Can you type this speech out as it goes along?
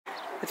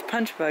It's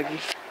punch buggy.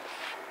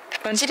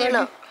 Punch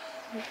Pichirilo.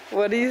 buggy?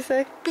 What do you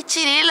say?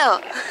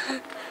 Pichirilo.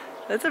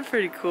 That's a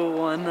pretty cool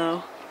one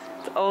though.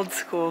 It's old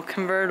school,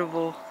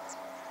 convertible.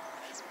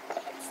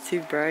 It's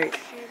too bright.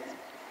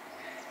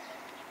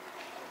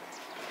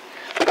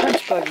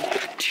 Punch buggy.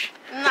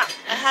 No,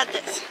 I had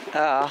this.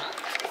 Oh.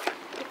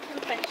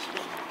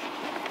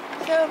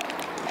 So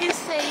he's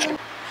saying,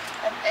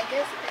 I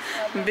guess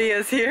it's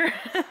Via's here.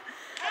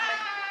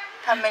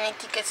 how many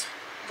tickets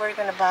we're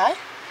gonna buy.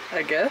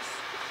 I guess.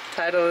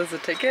 Title is a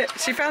ticket.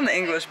 She found the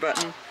English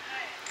button.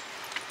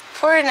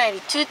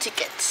 492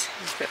 tickets.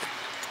 Okay.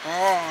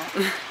 Ah.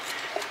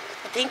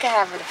 I think I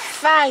have a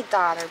 $5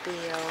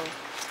 bill.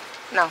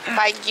 No,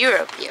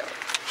 €5 bill.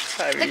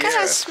 Look at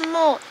how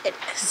small it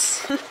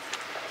is.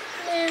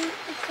 And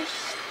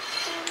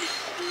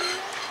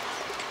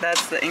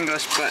that's the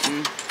English button,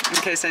 in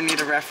case I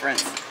need a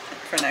reference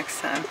for next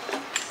time.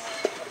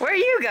 Where are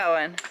you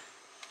going?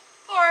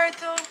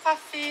 Porto,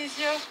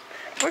 FIO.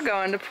 We're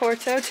going to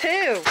Porto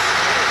too.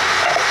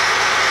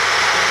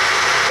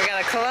 We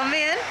got a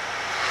Colombian,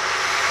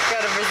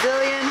 got a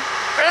Brazilian,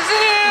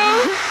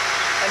 Brazil.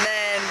 and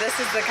then this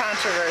is the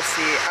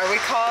controversy. Are we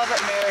called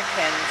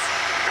Americans?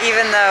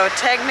 Even though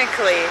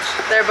technically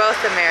they're both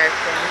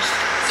Americans.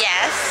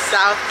 Yes.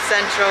 South,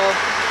 Central,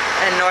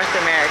 and North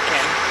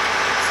American.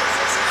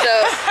 So,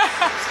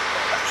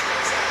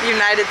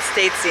 United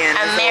Statesian.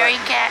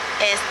 America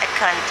is a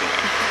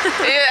continent.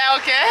 Yeah,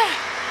 okay.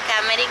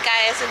 América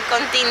es un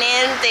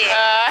continente. We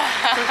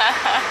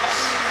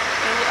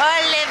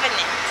all live in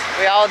it.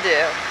 We all do.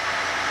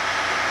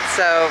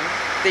 So,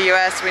 the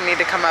US, we need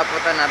to come up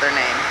with another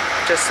name.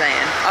 Just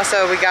saying.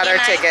 Also, we got our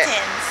ticket.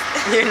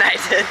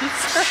 United.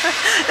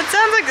 It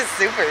sounds like a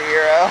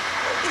superhero.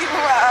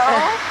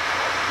 Wow.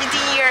 You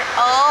think you're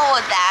old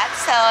with that,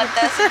 so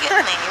that's a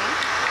good name.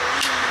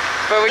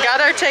 But we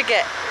got our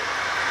ticket.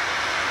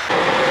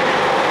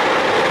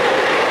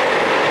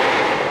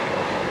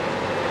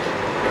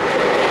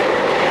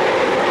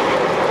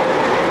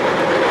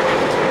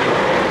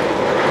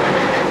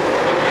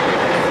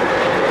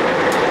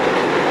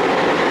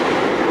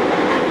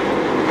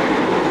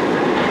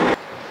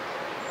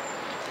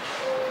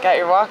 Got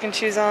your walking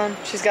shoes on.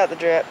 She's got the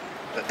drip.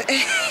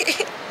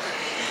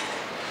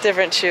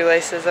 Different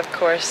shoelaces, of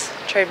course.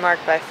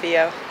 Trademarked by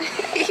FIO.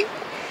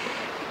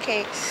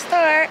 Okay,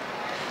 start.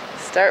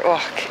 Start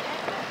walk.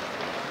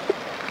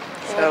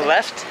 So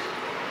left.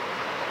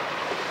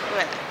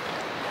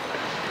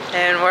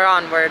 And we're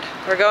onward.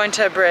 We're going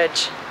to a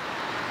bridge.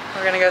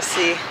 We're gonna go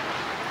see.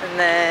 And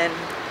then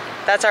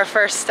that's our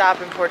first stop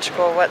in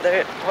Portugal. What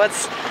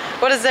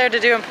is there to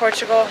do in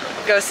Portugal?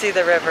 Go see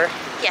the river.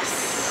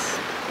 Yes.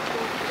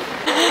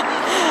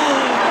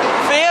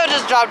 FIO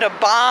just dropped a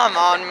bomb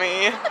on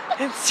me.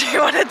 Do you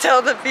want to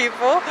tell the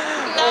people?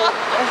 No.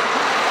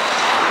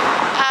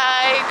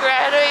 I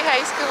graduated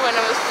high school when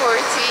I was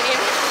 14.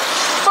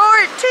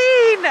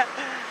 14!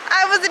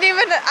 I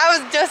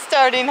was just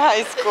starting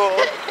high school.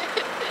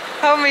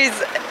 Homies,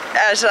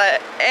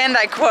 and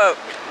I quote,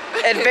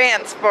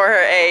 advanced for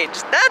her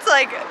age. That's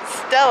like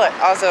stellar.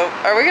 Also,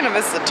 are we gonna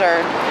miss the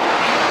turn?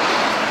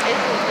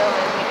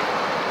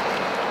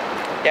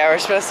 Yeah, we're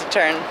supposed to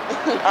turn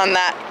on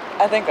that.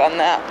 I think on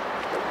that.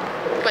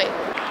 Wait.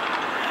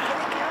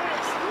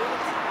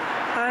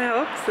 I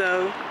hope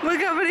so.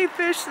 Look how many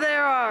fish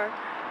there are.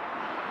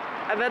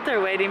 I bet they're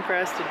waiting for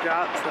us to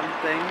drop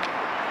something.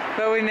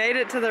 But we made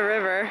it to the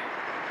river.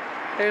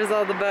 There's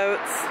all the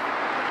boats.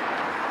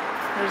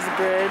 There's the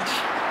bridge.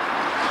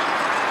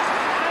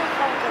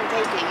 I can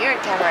take your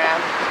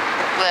camera,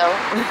 Will.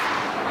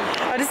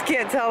 I just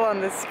can't tell on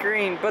the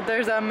screen, but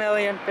there's a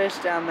million fish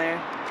down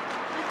there.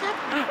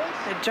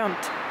 It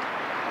jumped.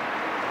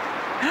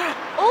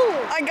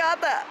 Oh! I got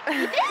that!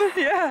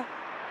 Yeah.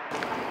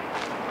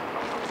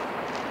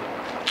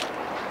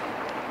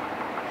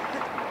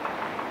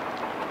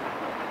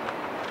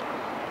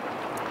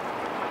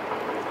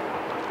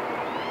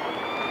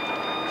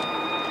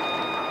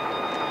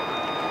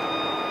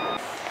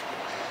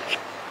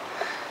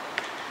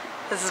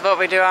 This is what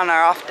we do on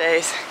our off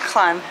days,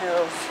 climb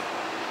hills.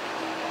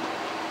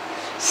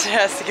 She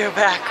has to go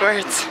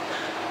backwards.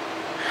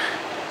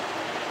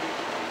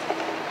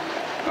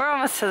 We're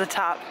almost to the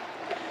top.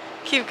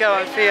 Keep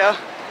going, FIO. You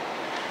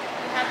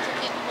have to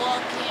keep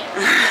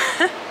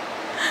walking.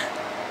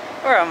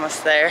 We're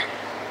almost there.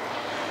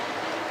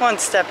 One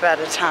step at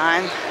a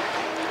time.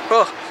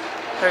 Oh,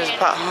 there's a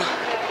pothole.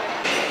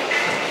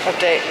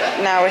 Update,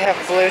 now we have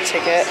a blue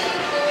ticket.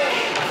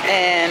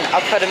 And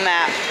I'll put a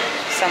map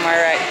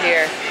somewhere right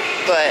here.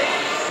 But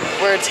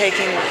we're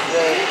taking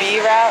the B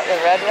route, the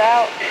red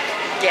route.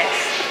 Yes.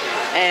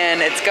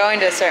 And it's going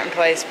to a certain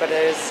place, but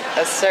there's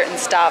a certain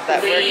stop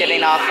that we're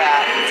getting off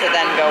at to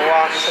then go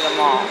walk to the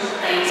mall.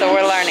 So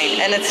we're learning.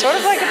 And it's sort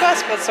of like a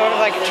bus, but sort of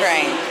like a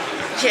train.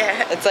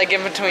 Yeah. It's like in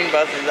between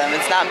both of them.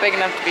 It's not big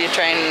enough to be a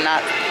train and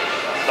not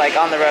like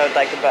on the road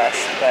like a bus,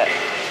 but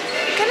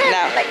Kind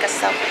of like a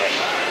subway.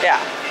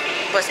 yeah.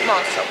 But small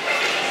subway.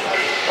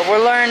 But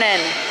we're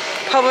learning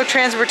public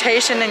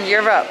transportation in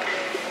Europe.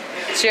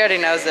 She already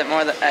knows it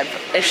more than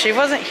if she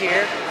wasn't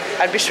here,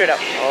 I'd be straight up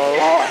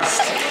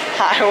lost.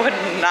 I would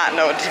not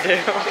know what to do.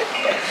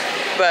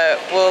 But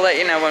we'll let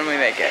you know when we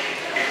make it.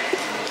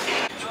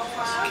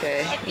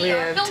 Okay, we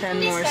have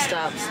 10 more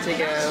stops to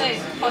go.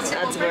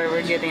 That's where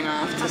we're getting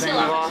off to then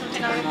walk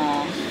to the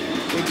mall.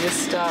 We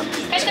just stopped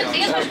the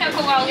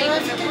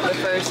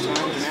first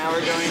one. Now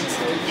we're going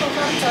to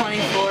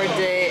 24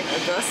 de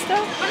Agosto?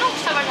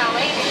 24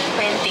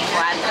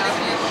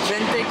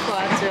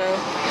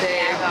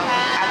 de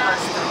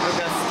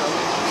Agosto.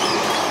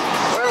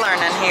 We're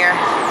learning here.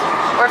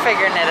 We're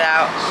figuring it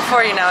out.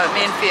 Before you know it,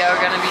 me and FIO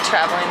are going to be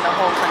traveling the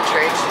whole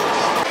country.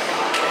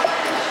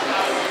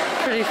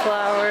 Pretty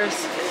flowers.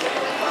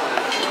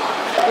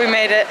 We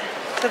made it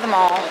to the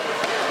mall.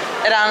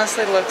 It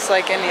honestly looks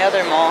like any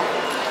other mall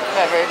I've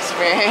ever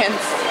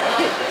experienced.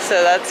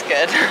 So that's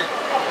good.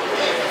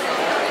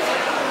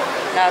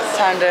 Now it's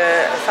time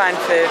to find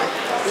food.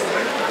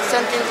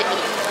 Something to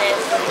eat.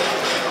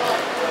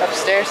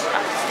 Upstairs?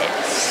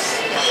 Upstairs.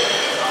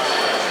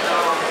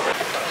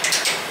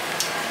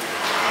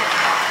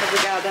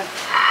 Obrigada.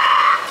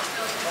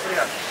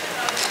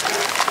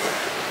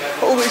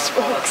 Holy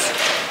smokes.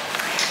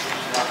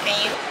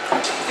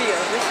 Theo,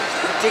 this is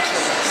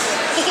ridiculous.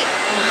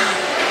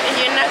 And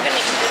you're not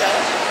gonna eat it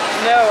all?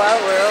 No, I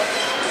will.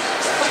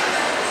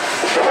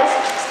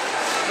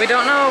 We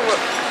don't know,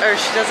 or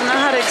she doesn't know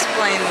how to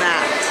explain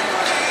that.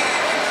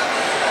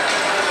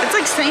 It's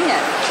like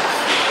sand.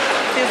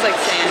 Feels like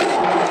sand.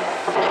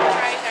 The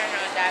fries are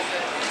not that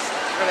good.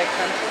 Or like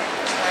crunchy.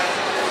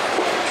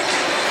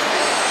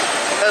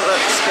 It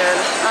looks good.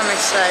 I'm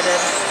excited.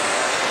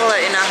 We'll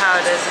let you know how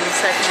it is in a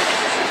second.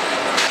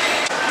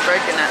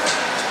 Breaking it.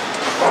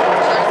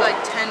 There's like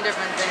 10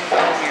 different things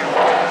in here.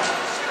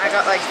 I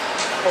got like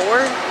three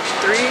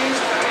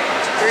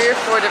or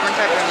four different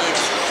types of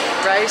meats.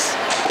 Rice,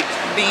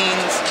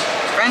 beans,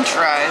 french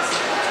fries,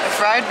 a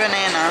fried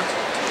banana,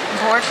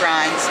 pork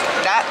rinds,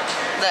 that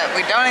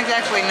we don't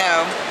exactly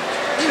know,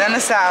 then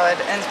a salad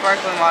and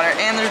sparkling water,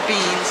 and there's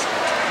beans.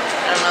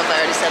 I don't know if I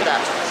already said that.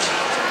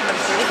 But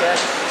it's pretty good.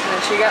 And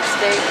then she got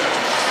steak,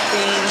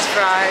 beans,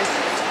 fries,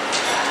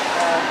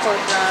 pork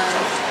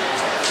rinds,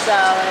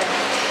 salad,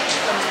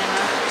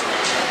 banana,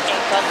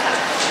 And coca.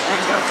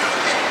 and coke.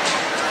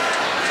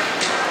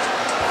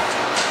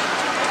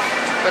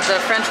 But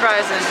the french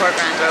fries and pork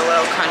rinds are a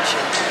little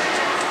crunchy.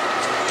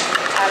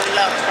 I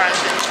love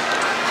crunchy.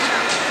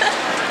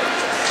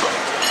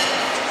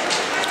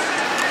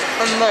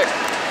 And look,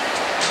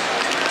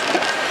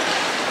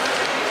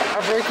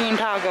 a freaking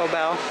Taco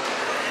Bell,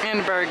 and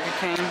a Burger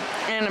King,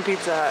 and a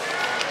Pizza Hut.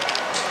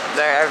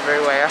 They're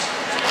everywhere.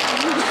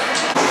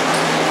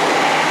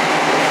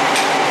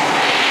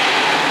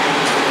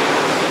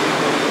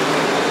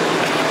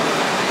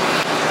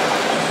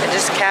 I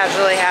just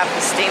casually have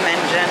the steam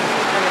engine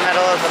in the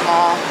middle of the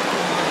mall.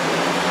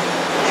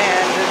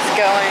 And it's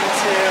going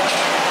to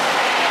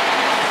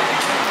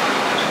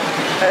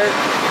a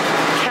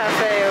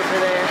cafe over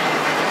there.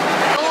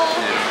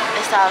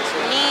 Estados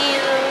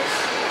Unidos.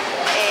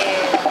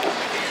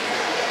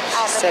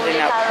 She's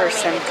setting up her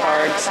SIM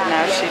card, so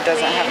now she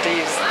doesn't have to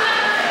use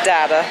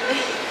data.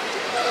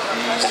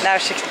 Now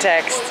she can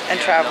text and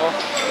travel.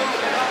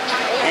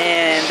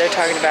 And they're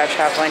talking about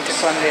traveling to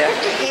Colombia.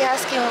 He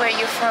asking where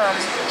you're from.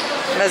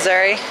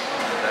 Missouri?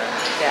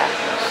 Yeah.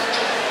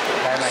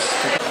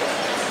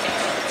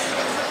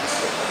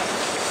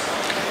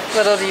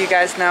 Little do you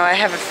guys know, I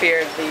have a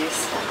fear of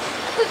these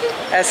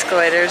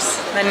escalators.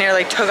 They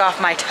nearly took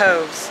off my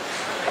toes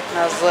when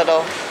I was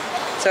little.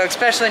 So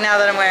especially now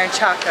that I'm wearing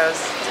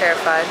Chacos,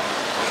 terrified.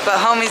 But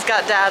homie's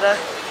got data,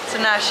 so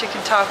now she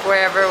can talk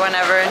wherever,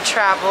 whenever, and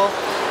travel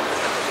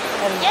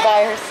and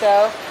by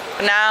herself.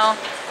 Now,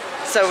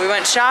 so we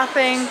went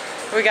shopping,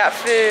 we got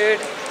food,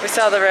 we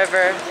saw the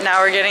river.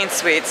 Now we're getting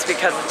sweets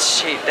because it's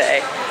cheat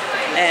day.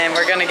 And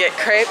we're gonna get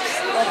crepes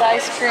with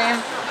ice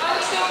cream.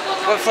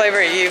 What flavor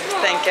are you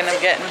thinking of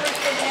getting?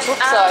 Oops,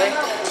 sorry.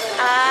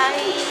 I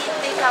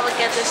think I would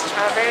get the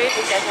strawberry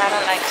because I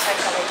don't like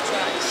chocolate too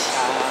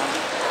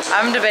much.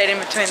 I'm debating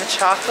between the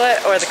chocolate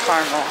or the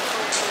caramel.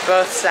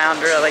 Both sound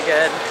really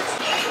good.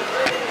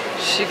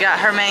 She got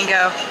her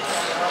mango.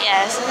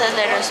 Yes, it's a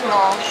little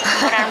small,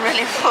 but I'm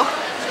really full.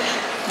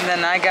 And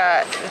then I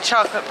got the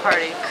chocolate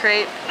party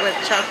crepe with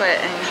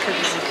chocolate and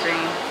cookies and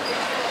cream.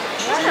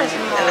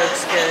 It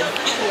looks good.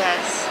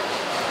 Yes,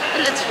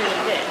 it looks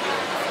really good.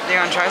 Do you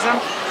want to try some?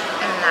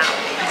 No.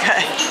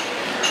 Okay.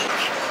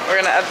 We're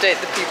gonna update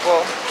the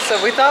people. So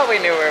we thought we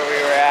knew where we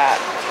were at.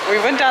 We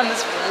went down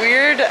this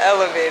weird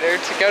elevator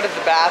to go to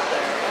the bathroom.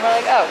 And we're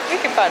like, oh, we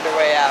can find our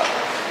way out.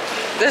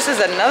 This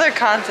is another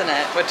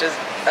continent, which is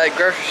a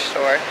grocery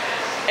store.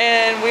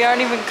 And we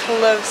aren't even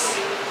close.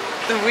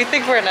 We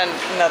think we're in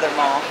another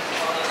mall,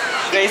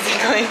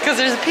 basically, because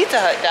there's a Pizza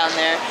Hut down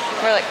there.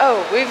 We're like,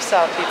 oh, we've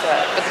saw a Pizza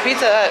Hut. But the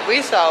Pizza Hut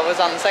we saw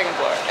was on the second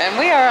floor. And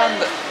we are on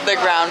the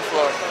ground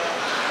floor.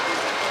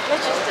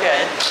 Let's just do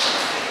Okay. it.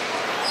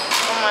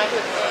 Oh my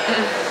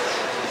goodness.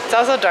 It's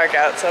also dark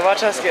out, so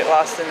watch us get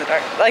lost in the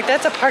dark. Like,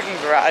 that's a parking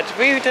garage.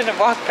 We didn't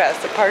walk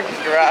past the parking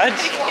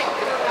garage.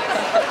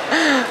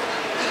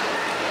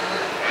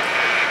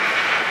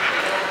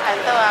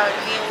 thought I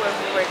knew where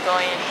we were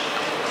going.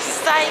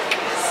 Psych.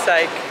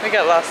 Psych. We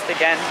got lost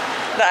again.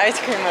 The ice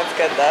cream was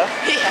good though.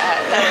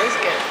 Yeah, that was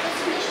good.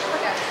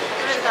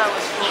 Even though it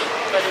was full,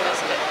 but it was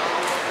good.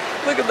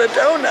 Look at the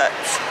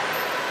donuts.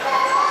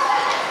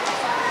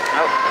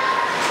 Oh.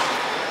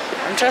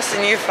 I'm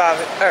trusting you, FIO.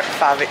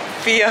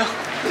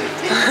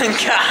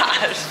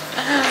 Gosh.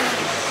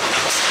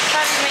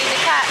 Bobby made the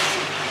cut.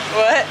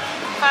 What?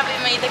 Bobby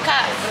made the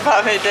cut.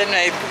 Bobby did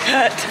make the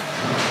cut.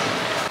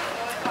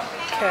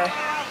 Okay.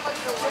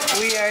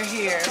 We are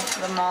here.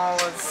 The mall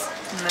was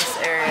in this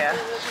area.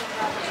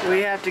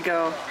 We have to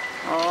go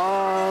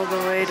all the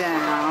way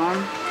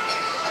down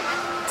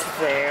to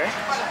there.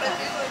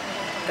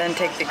 Then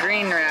take the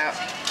green route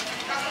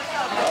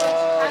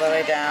all the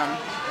way down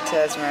to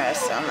Esmeralda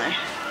down there.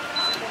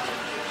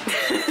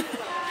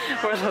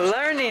 We're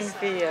learning,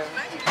 FIO.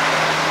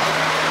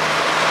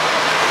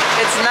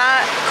 It's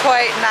not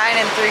quite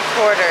 9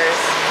 3/4.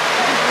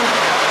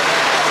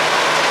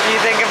 Do you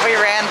think if we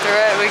ran through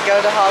it, we'd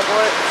go to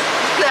Hogwarts?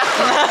 No.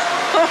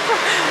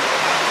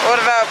 What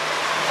about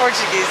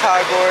Portuguese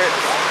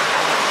Hogwarts?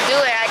 Do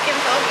it, I can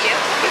help you.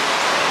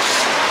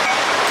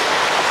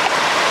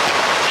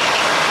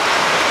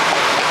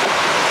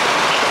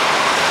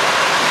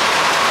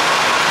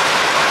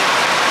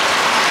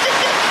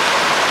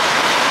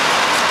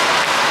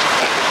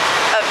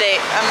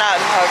 Update, I'm not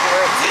in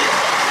Hogwarts.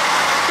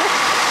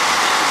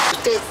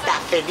 ¿Usted está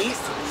feliz?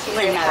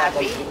 No es nada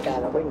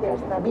complicado.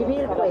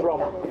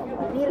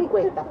 Vivir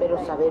cuesta,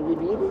 pero saber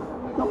vivir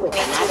no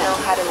cuesta nada.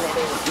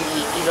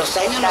 Y los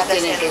años nos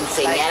tienen que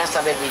enseñar a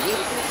saber vivir.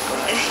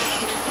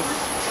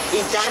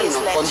 Y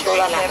darnos con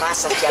todas las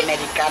razas, y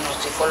americanos,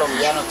 y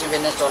colombianos, y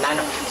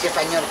venezolanos, y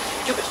españoles.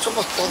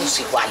 Somos todos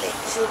iguales.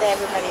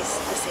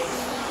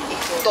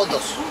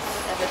 Todos.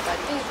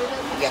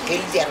 Y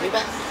aquel de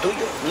arriba,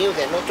 tuyo, mío,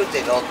 del otro y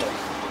del otro.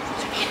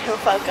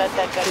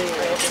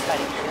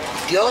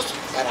 Dios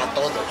para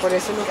todos. Por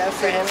eso no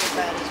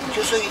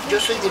yo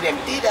soy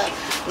divertida,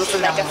 no soy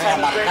una mujer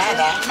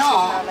amargada,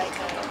 no.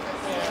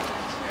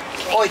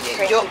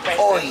 Oye, yo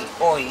hoy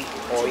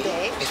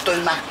estoy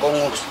más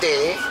con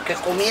ustedes que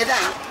con mi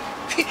edad.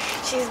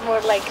 She's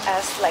more like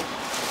us, like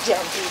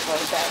young people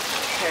that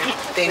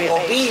Tengo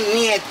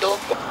bisnieto.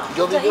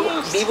 Yo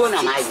vivo en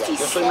Amaya.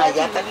 Yo soy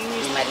mayata,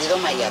 mi marido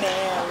es mayata.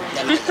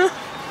 De Maya.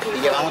 Y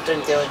llevamos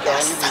 38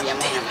 años,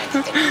 vivíamos en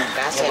Amaya. Tenemos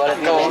casa,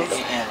 apartamento.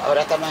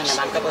 Ahora estamos en la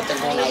marca porque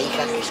tengo una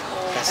hija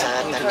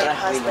casada también.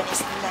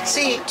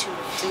 Sí,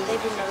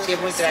 sí, es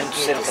muy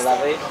tranquilo.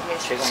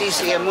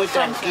 Sí, es muy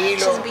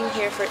tranquilo.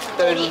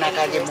 Estoy en una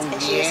calle muy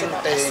bien,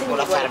 tengo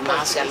la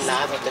farmacia al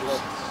lado, tengo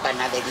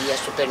panadería,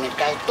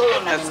 supermercado, todo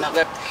en la misma. La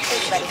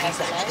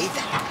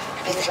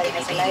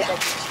vida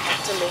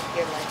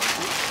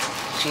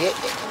sí,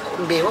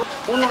 veo,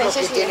 uno lo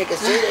que tiene que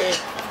ser es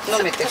no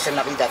meterse en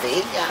la vida de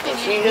ella.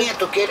 Si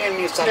nietos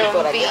quieren salir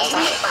por allá,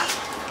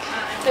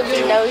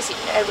 Nobody knows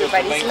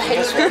everybody's life.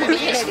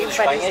 Everybody's doing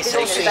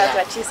that's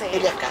what she's saying.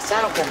 Ellas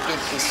casaron con quien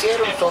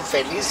quisieron, son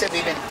felices,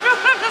 viven.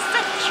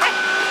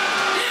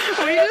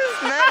 We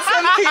just met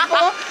some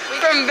people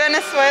from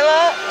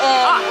Venezuela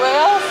and where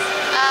else?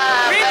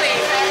 Really?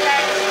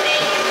 Venezuela,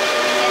 Spain,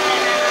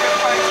 and then another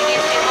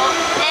Portuguese people.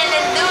 And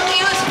then Duke, he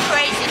was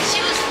crazy.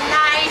 She was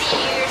 90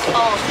 years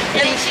old.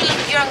 And she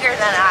looked younger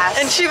than us.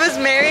 And she was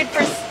married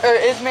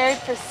is married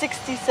for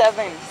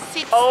 67.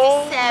 67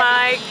 Oh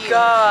my years.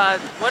 God,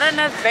 what an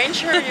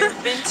adventure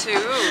you've been to.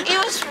 It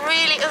was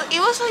really, it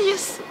was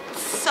just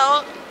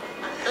so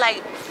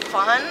like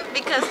fun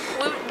because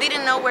we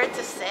didn't know where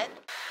to sit.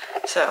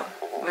 So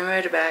we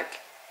made it back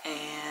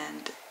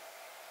and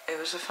it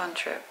was a fun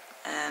trip,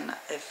 and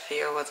if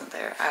FIO wasn't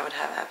there I would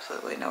have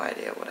absolutely no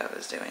idea what I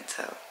was doing,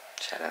 so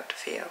shout out to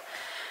FIO.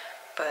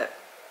 But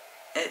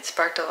it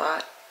sparked a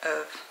lot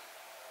of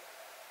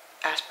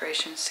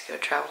aspirations to go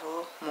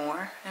travel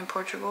more in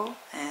Portugal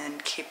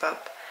and keep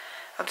up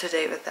to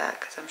date with that,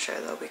 because I'm sure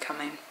they'll be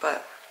coming.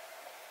 But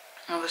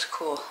it was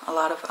cool. A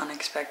lot of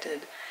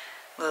unexpected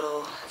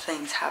little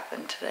things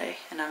happened today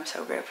and I'm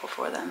so grateful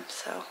for them.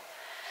 So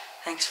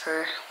thanks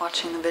for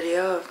watching the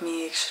video of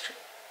me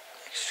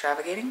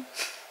extravagating.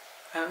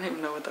 I don't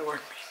even know what that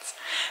word means.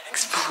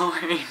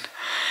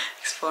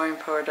 Exploring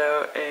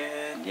Porto,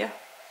 and yeah,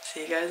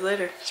 see you guys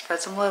later. Spread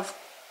some love.